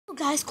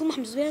Hello guys, Cool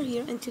Mohammed Zubair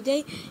here, and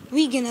today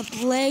we're gonna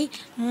play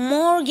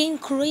more game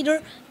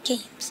creator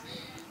games.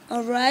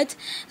 Alright,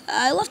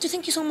 I love to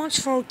thank you so much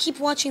for keep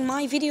watching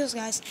my videos,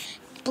 guys.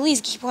 Please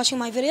keep watching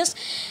my videos.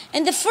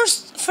 And the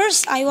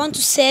first I want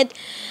to say,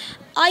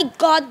 I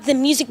got the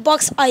music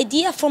box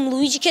idea from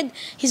Luigi Kid.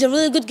 He's a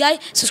really good guy.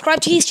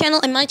 Subscribe to his channel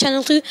and my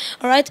channel too.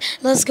 Alright,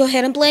 let's go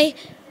ahead and play.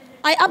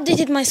 I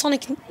updated my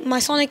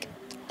Sonic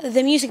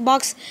the music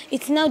box.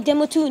 It's now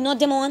demo 2, not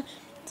demo 1.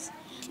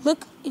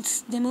 Look,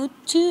 it's demo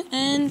 2,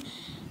 and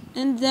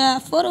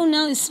the photo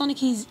now is Sonic.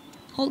 He's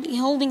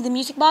holding the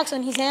music box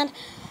on his hand.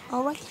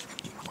 Alright.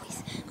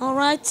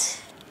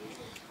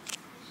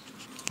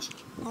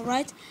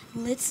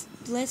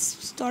 Let's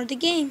start the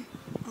game.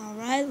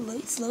 Alright,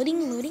 it's loading.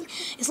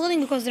 It's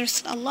loading because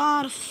there's a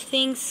lot of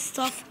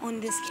stuff on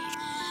this game.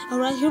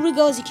 Alright, here we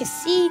go. As you can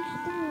see,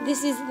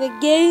 this is the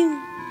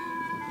game.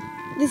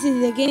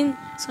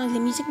 Sonic the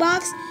music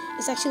box.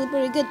 It's actually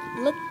pretty good.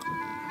 Look,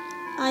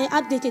 I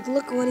updated.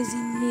 Look what is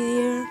in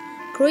here.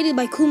 Created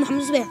by Cool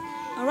Mohammed Zubair.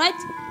 Alright,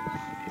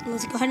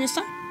 let's go ahead and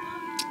start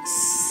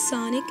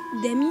Sonic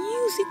the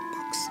music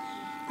box.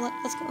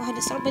 Let's go ahead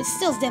and start, but it's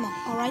still demo.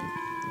 Alright,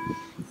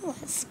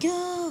 let's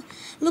go.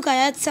 Look, I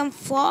had some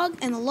fog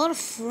and a lot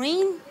of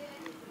rain.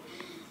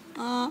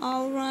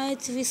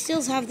 Alright, we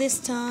still have this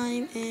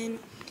time and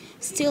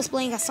still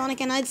playing as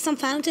Sonic, and I had some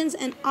fountains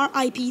and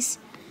RIPs.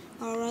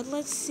 Alright,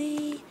 let's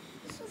see.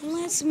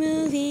 Let's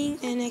moving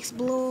and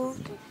explore.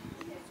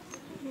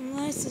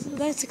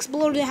 Let's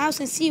explore the house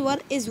and see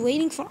what is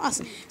waiting for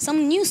us.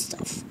 Some new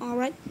stuff.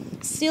 Alright.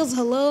 Steals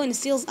hello, and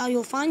Steals I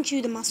will find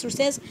you, the master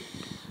says.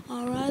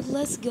 Alright,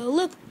 let's go.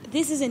 Look,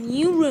 this is a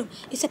new room.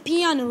 It's a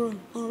piano room.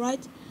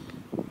 Alright.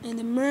 And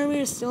the mirror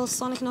is still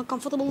Sonic not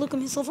comfortable looking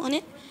himself on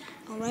it.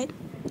 Alright.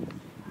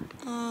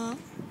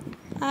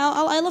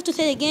 I love to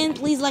say it again,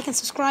 please like and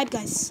subscribe,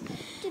 guys.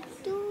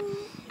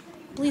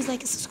 Please like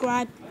and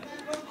subscribe.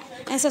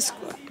 And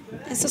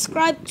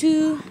subscribe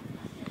to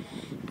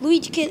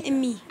Luigi Kid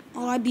and me.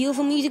 Alright,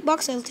 beautiful music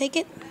box, I'll take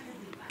it.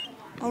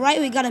 Alright,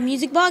 we got a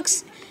music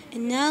box,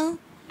 and now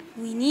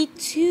we need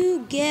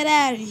to get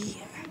out of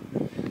here.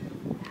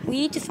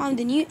 We need to find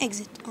the new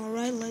exit.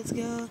 Alright, let's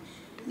go.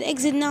 The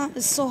exit now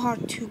is so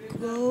hard to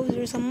go.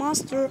 There's a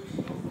monster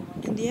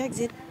in the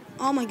exit.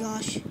 Oh my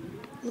gosh.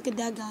 Look at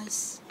that,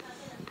 guys.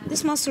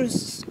 This monster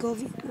is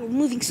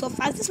moving so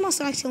fast. This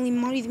monster actually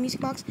Mario the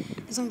music box.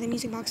 It's on the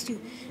music box too.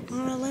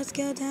 Alright, let's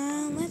go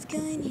down. Let's go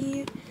in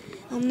here.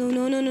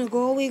 No.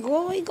 Go away.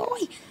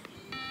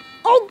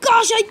 Oh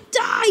gosh, I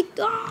died.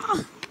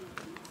 Ah.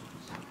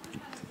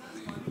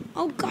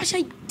 Oh gosh,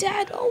 I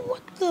died. Oh,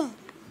 what the?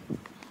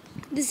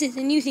 This is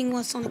a new thing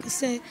what Sonic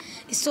said.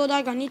 It's so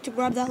dark, I need to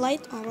grab that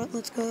light. Alright,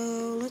 let's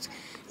go.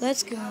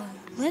 Let's go.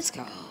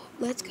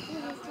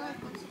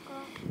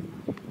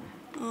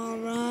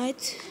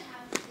 Alright.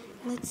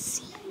 Let's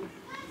see.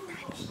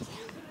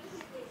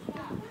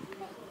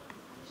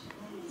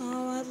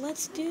 Alright,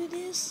 let's do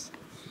this.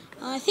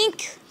 I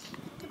think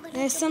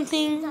there's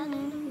something.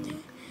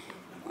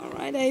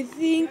 Alright, I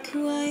think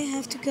I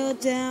have to go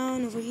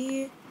down over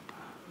here.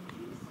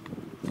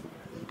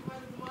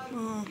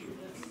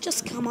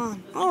 Just come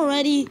on.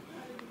 Already.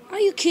 Are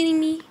you kidding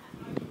me?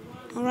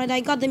 Alright, I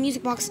got the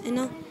music box, and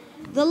now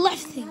the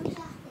left thing.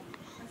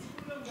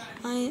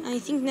 I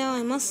think now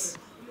I must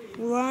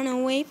run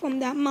away from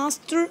that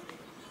monster.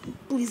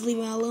 Please leave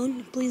me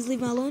alone. Please.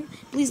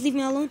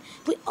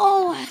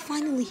 Oh,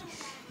 finally.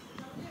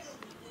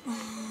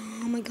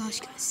 Oh my gosh,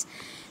 guys.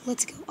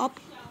 Let's go up.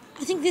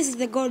 I think this is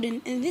the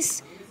garden, and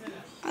this,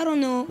 I don't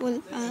know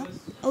what.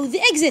 Oh, the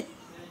exit.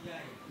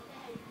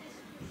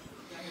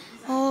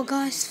 Oh,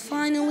 guys,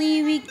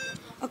 finally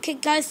okay,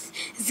 guys,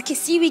 as you can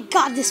see, we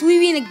got this. We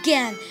win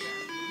again.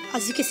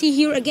 As you can see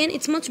here again,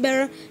 it's much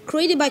better.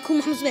 Created by Cool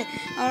Mohammed Zubair.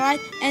 Alright,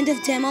 end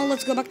of demo.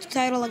 Let's go back to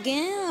title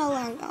again.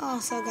 Oh,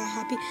 so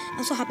happy.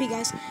 I'm so happy,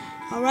 guys.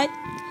 Alright,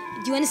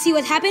 do you want to see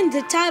what happened?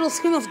 The title,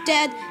 Scream of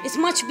Dead, is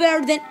much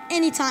better than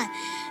any time.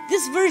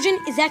 This version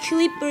is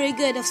actually very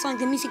good of Sonic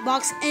the Music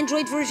Box,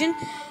 Android version.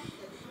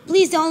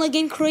 Please download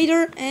Game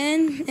Creator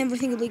and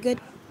everything will be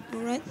good.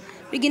 Alright,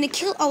 we're gonna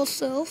kill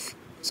ourselves,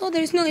 so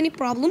there is no any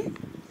problem.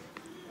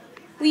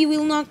 We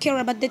will not care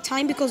about the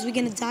time because we're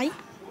gonna die.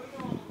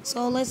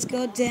 So let's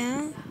go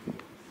down.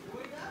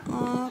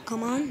 Oh,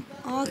 come on.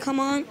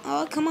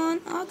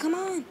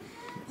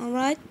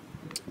 Alright,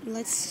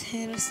 let's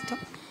hit a stop.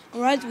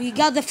 Alright, we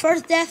got the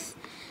first death.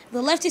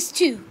 The left is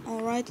 2.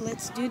 Alright,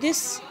 let's do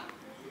this.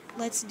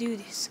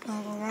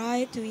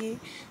 Alright, we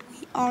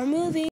are moving.